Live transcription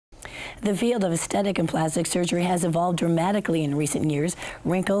The field of aesthetic and plastic surgery has evolved dramatically in recent years.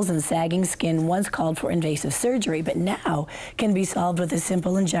 Wrinkles and sagging skin once called for invasive surgery, but now can be solved with a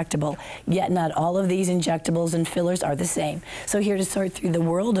simple injectable. Yet not all of these injectables and fillers are the same. So here to sort through the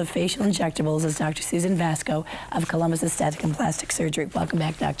world of facial injectables is Dr. Susan Vasko of Columbus Aesthetic and Plastic Surgery. Welcome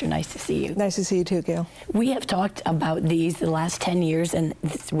back, Doctor. Nice to see you. Nice to see you too, Gail. We have talked about these the last 10 years, and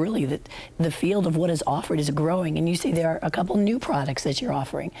it's really the field of what is offered is growing. And you say there are a couple new products that you're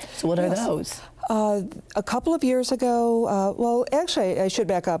offering. So what are those? A couple of years ago, well, actually, I should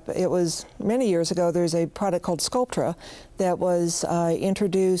back up. It was many years ago. There's a product called Sculptra that was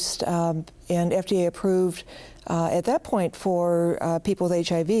introduced and FDA approved at that point for people with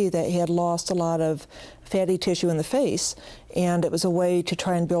HIV that had lost a lot of fatty tissue in the face, and it was a way to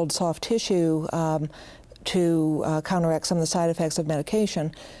try and build soft tissue to counteract some of the side effects of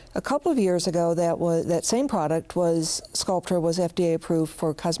medication. A couple of years ago, that same product Sculptra was FDA approved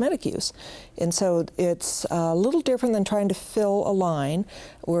for cosmetic use. And so it's a little different than trying to fill a line.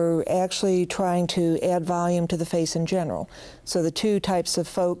 We're actually trying to add volume to the face in general. So the two types of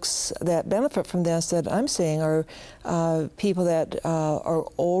folks that benefit from this that I'm seeing are people that are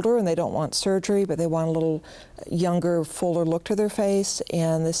older and they don't want surgery, but they want a little younger, fuller look to their face.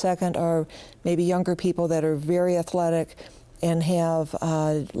 And the second are maybe younger people that are very athletic and have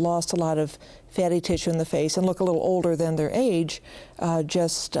lost a lot of fatty tissue in the face and look a little older than their age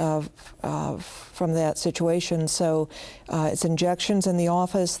just from that situation. So it's injections in the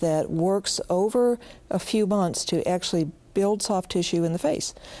office that works over a few months to actually build soft tissue in the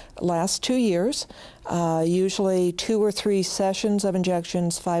face. Lasts 2 years, usually 2 or 3 sessions of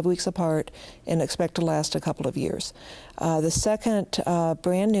injections, 5 weeks apart, and expect to last a couple of years. The second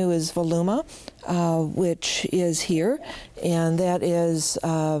brand new is Voluma, which is here, and that is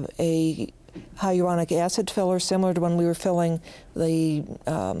a hyaluronic acid filler similar to when we were filling the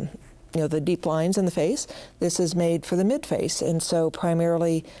the deep lines in the face. This is made for the mid-face, and so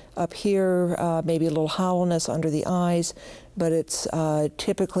primarily up here, maybe a little hollowness under the eyes, but it's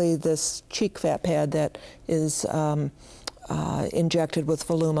typically this cheek fat pad that is injected with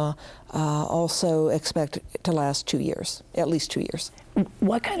Voluma. Also expect to last 2 years, at least 2 years.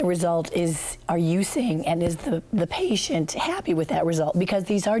 What kind of result are you seeing, and is the patient happy with that result? Because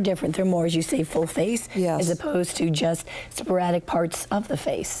these are different. They're more, as you say, full face, yes, as opposed to just sporadic parts of the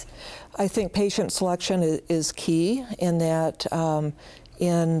face. I think patient selection is key in that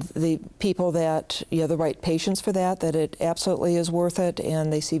in the people that, the right patients for that it absolutely is worth it,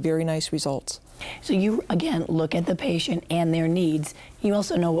 and they see very nice results. So you, again, look at the patient and their needs. You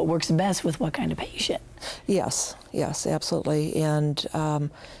also know what works best with what kind of patient. Yes, yes, absolutely. And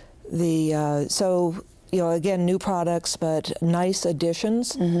so, again, new products, but nice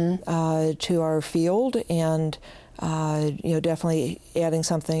additions to our field, and definitely adding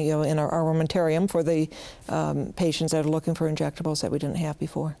something, in our armamentarium for the patients that are looking for injectables that we didn't have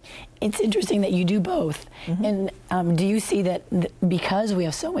before. It's interesting that you do both. And do you see that because we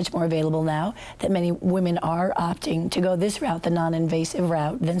have so much more available now, that many women are opting to go this route, the non-invasive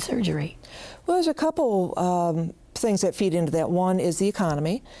route, than surgery? Well, there's a couple things that feed into that. One is the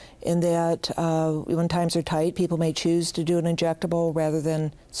economy, in that when times are tight, people may choose to do an injectable rather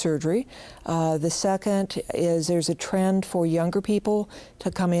than surgery. The second is there's a trend for younger people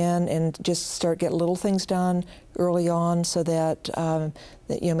to come in and just start getting little things done early on, so that,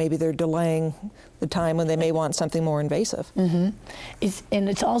 maybe they're delaying the time when they may want something more invasive. And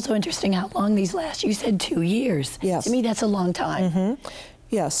it's also interesting how long these last. You said 2 years. Yes. To me, that's a long time.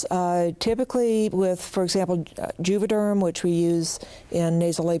 Yes, typically with, for example, Juvederm, which we use in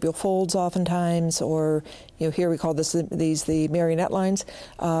nasolabial folds oftentimes, or here we call these the marionette lines,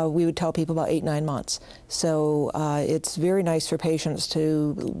 we would tell people about 8-9 months. So it's very nice for patients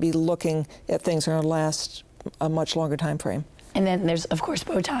to be looking at things that are going to last a much longer time frame. And then there's, of course,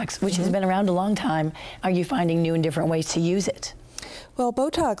 Botox, which has been around a long time. Are you finding new and different ways to use it? Well,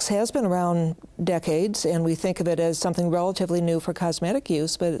 Botox has been around decades, and we think of it as something relatively new for cosmetic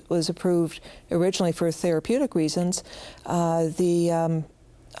use, but it was approved originally for therapeutic reasons. The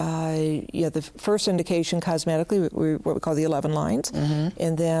first indication cosmetically, what we call the 11 lines,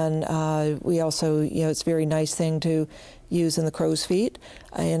 and then we also, it's a very nice thing to use in the crow's feet,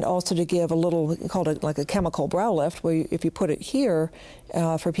 and also to give a little, called like a chemical brow lift, where if you put it here,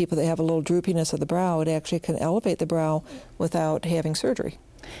 for people that have a little droopiness of the brow, it actually can elevate the brow without having surgery.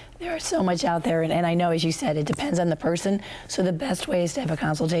 There is so much out there, and I know, as you said, it depends on the person, so the best way is to have a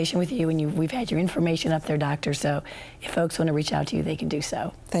consultation with you, and we've had your information up there, Doctor, so if folks want to reach out to you, they can do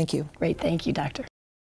so. Thank you. Great, thank you, Doctor.